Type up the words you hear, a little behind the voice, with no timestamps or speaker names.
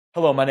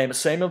Hello, my name is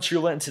Samuel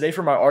Chula, and today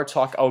for my art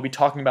talk, I will be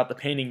talking about the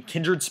painting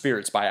Kindred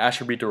Spirits by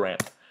Asher B.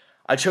 Durand.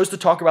 I chose to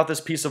talk about this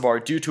piece of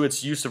art due to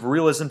its use of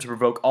realism to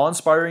provoke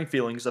awe-inspiring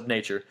feelings of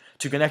nature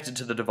to connect it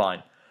to the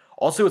divine.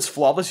 Also, its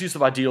flawless use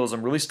of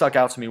idealism really stuck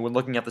out to me when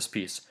looking at this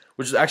piece,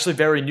 which is actually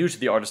very new to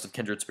the artist of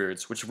Kindred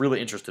Spirits, which really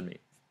interested me.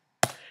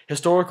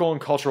 Historical and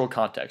cultural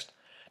context.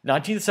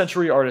 19th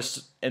century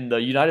artists in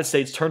the United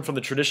States turned from the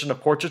tradition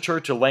of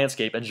portraiture to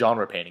landscape and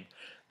genre painting.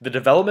 The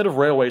development of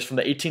railways from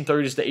the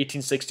 1830s to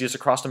 1860s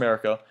across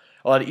America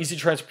allowed easy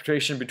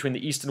transportation between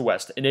the East and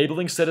West,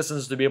 enabling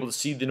citizens to be able to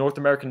see the North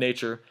American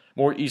nature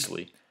more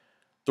easily.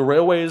 The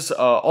railways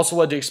also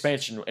led to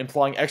expansion,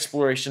 implying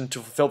exploration to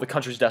fulfill the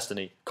country's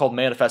destiny, called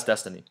Manifest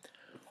Destiny.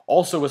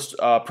 Also was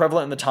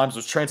prevalent in the times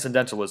was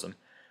Transcendentalism,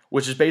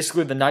 which is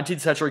basically the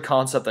 19th century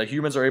concept that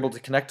humans are able to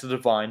connect to the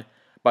divine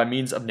by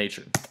means of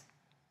nature.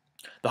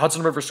 The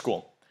Hudson River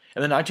School.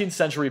 In the 19th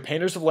century,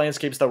 painters of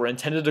landscapes that were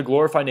intended to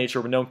glorify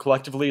nature were known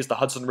collectively as the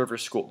Hudson River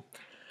School.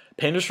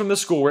 Painters from this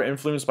school were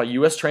influenced by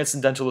U.S.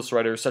 Transcendentalist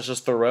writers such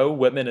as Thoreau,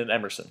 Whitman, and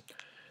Emerson.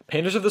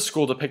 Painters of this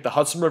school depict the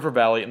Hudson River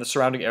Valley and the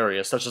surrounding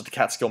areas, such as the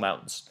Catskill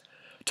Mountains.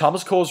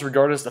 Thomas Cole is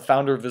regarded as the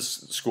founder of this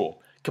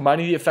school,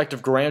 combining the effect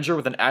of grandeur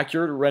with an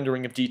accurate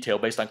rendering of detail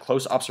based on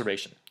close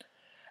observation.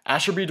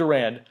 Asher B.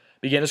 Durand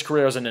began his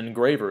career as an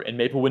engraver in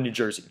Maplewood, New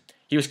Jersey.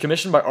 He was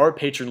commissioned by art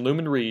patron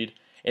Luman Reed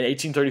in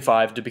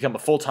 1835 to become a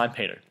full-time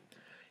painter.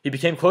 He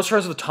became close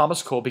friends with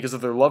Thomas Cole because of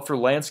their love for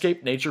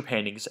landscape nature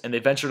paintings, and they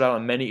ventured out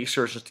on many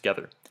excursions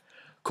together.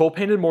 Cole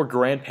painted more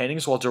grand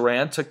paintings, while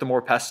Durand took the more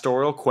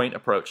pastoral, quaint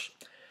approach.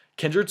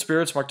 Kindred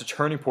Spirits marked a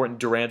turning point in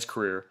Durand's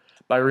career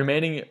by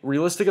remaining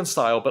realistic in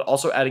style but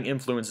also adding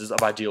influences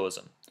of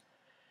idealism.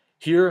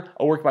 Here,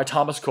 a work by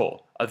Thomas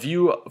Cole, a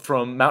view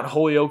from Mount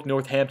Holyoke,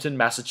 Northampton,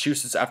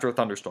 Massachusetts after a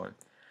thunderstorm.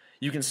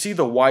 You can see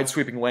the wide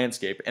sweeping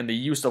landscape and the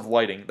use of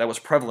lighting that was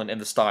prevalent in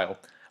the style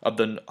of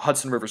the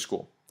Hudson River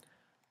School.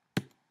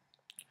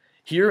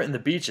 Here in The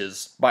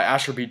Beaches by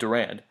Asher B.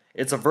 Durand,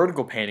 it's a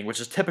vertical painting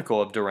which is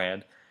typical of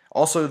Durand,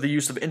 also the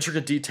use of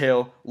intricate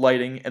detail,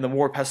 lighting, and the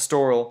more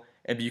pastoral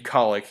and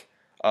bucolic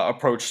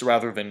approach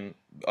rather than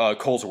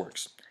Cole's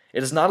works.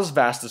 It is not as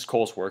vast as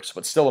Cole's works,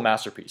 but still a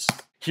masterpiece.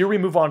 Here we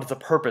move on to the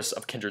purpose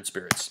of Kindred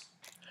Spirits.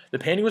 The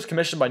painting was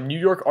commissioned by New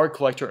York art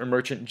collector and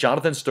merchant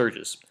Jonathan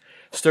Sturgis.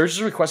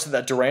 Sturgis requested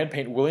that Durand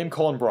paint William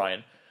Cullen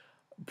Bryant,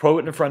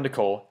 poet and friend to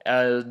Cole,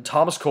 and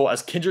Thomas Cole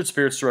as kindred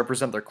spirits to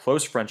represent their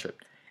close friendship.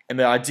 And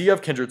the idea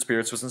of kindred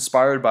spirits was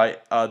inspired by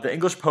the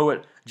English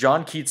poet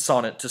John Keats'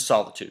 sonnet to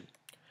Solitude.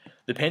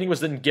 The painting was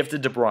then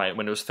gifted to Bryant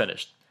when it was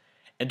finished,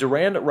 and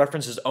Durand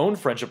referenced his own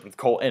friendship with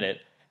Cole in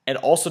it, and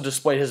also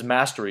displayed his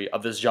mastery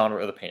of this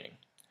genre of the painting.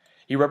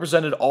 He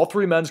represented all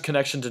three men's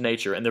connection to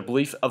nature and their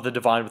belief of the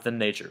divine within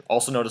nature,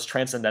 also known as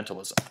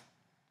Transcendentalism.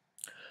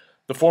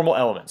 The formal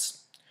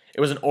elements. It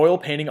was an oil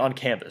painting on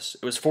canvas.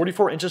 It was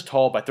 44 inches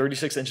tall by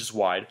 36 inches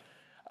wide.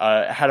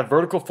 It had a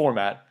vertical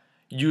format,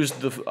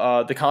 used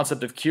the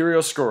concept of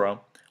chiaroscuro,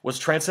 was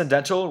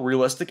transcendental,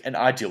 realistic, and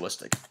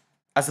idealistic.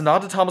 As a nod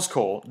to Thomas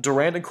Cole,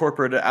 Durand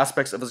incorporated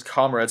aspects of his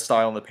comrade's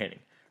style in the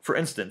painting. For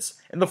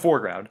instance, in the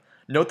foreground,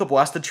 note the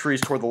blasted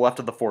trees toward the left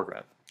of the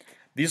foreground.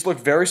 These look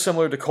very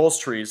similar to Cole's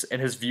trees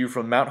in his view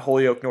from Mount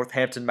Holyoke,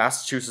 Northampton,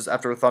 Massachusetts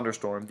after a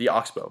thunderstorm, the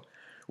Oxbow,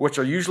 which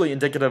are usually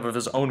indicative of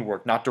his own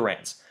work, not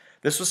Durand's.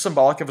 This was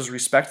symbolic of his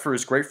respect for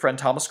his great friend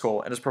Thomas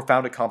Cole and his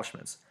profound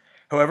accomplishments.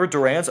 However,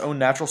 Durand's own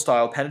natural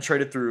style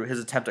penetrated through his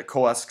attempt at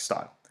Cole-esque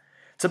style.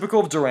 Typical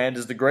of Durand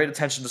is the great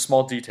attention to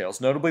small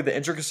details, notably the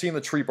intricacy in the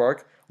tree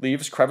bark,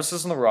 leaves,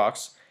 crevices in the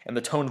rocks, and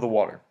the tone of the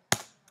water.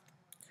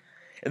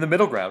 In the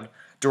middle ground,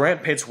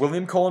 Durand paints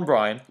William Cullen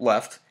Bryant,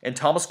 left, and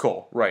Thomas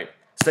Cole, right,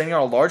 standing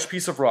on a large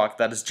piece of rock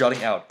that is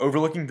jutting out,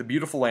 overlooking the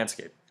beautiful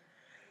landscape.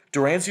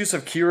 Durand's use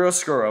of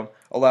chiaroscuro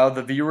allowed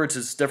the viewer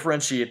to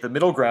differentiate the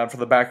middle ground from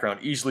the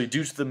background easily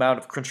due to the amount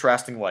of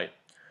contrasting light.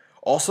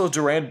 Also,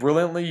 Durand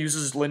brilliantly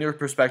uses linear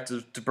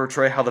perspective to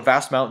portray how the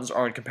vast mountains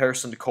are in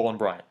comparison to Cole and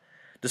Bryant,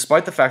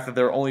 despite the fact that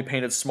they are only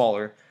painted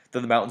smaller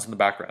than the mountains in the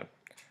background.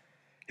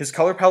 His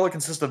color palette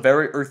consists of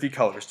very earthy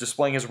colors,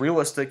 displaying his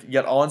realistic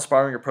yet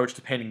awe-inspiring approach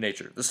to painting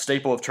nature, the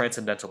staple of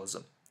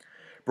Transcendentalism.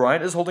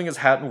 Bryant is holding his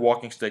hat and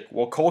walking stick,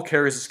 while Cole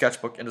carries a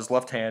sketchbook in his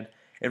left hand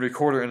and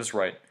recorder in his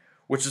right,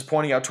 which is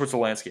pointing out towards the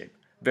landscape,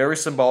 very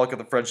symbolic of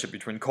the friendship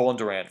between Cole and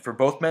Durand, for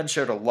both men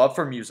shared a love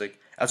for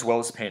music as well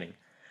as painting.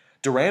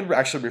 Durand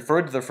actually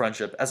referred to their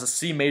friendship as a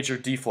C major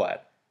D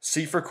flat,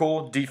 C for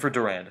Cole, D for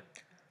Durand.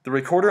 The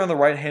recorder on the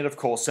right hand of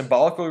Cole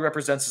symbolically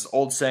represents his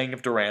old saying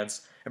of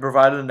Durand's and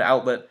provided an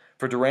outlet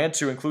for Durand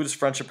to include his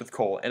friendship with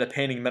Cole in a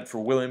painting meant for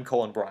William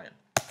Cullen Bryant,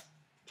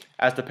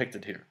 as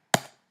depicted here.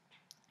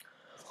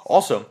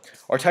 Also,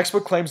 our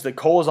textbook claims that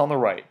Cole is on the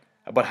right,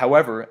 but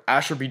however,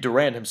 Asher B.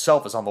 Durand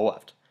himself is on the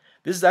left.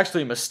 This is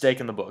actually a mistake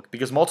in the book,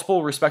 because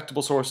multiple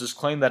respectable sources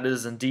claim that it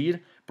is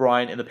indeed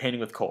Bryant in the painting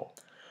with Cole.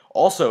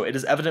 Also, it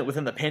is evident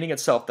within the painting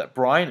itself that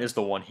Bryant is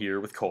the one here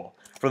with Cole,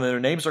 for their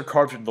names are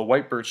carved into the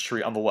white birch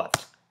tree on the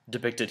left,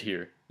 depicted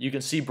here. You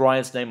can see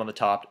Bryant's name on the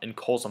top and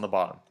Cole's on the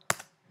bottom.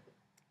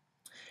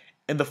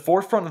 In the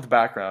forefront of the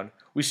background,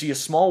 we see a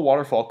small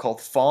waterfall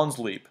called Fawn's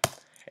Leap,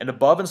 and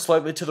above and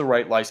slightly to the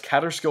right lies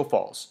Catterskill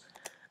Falls.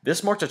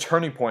 This marked a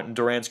turning point in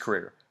Durand's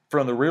career, for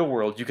in the real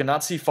world you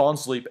cannot see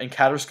Fawn's Leap and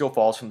Catterskill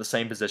Falls from the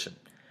same position.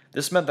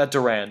 This meant that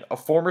Durand, a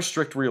former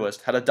strict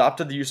realist, had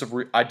adopted the use of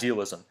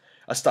idealism,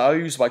 a style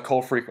used by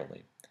Cole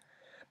frequently.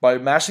 By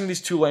mashing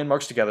these two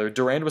landmarks together,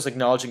 Durand was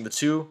acknowledging the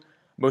two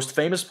most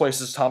famous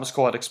places Thomas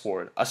Cole had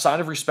explored, a sign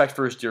of respect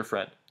for his dear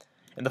friend.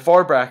 In the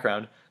far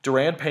background,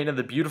 Durand painted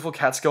the beautiful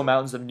Catskill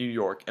Mountains of New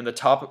York in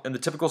the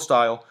typical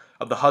style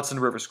of the Hudson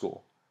River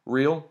School,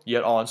 real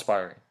yet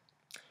awe-inspiring.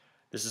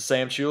 This is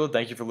Sam Chula.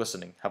 Thank you for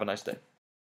listening. Have a nice day.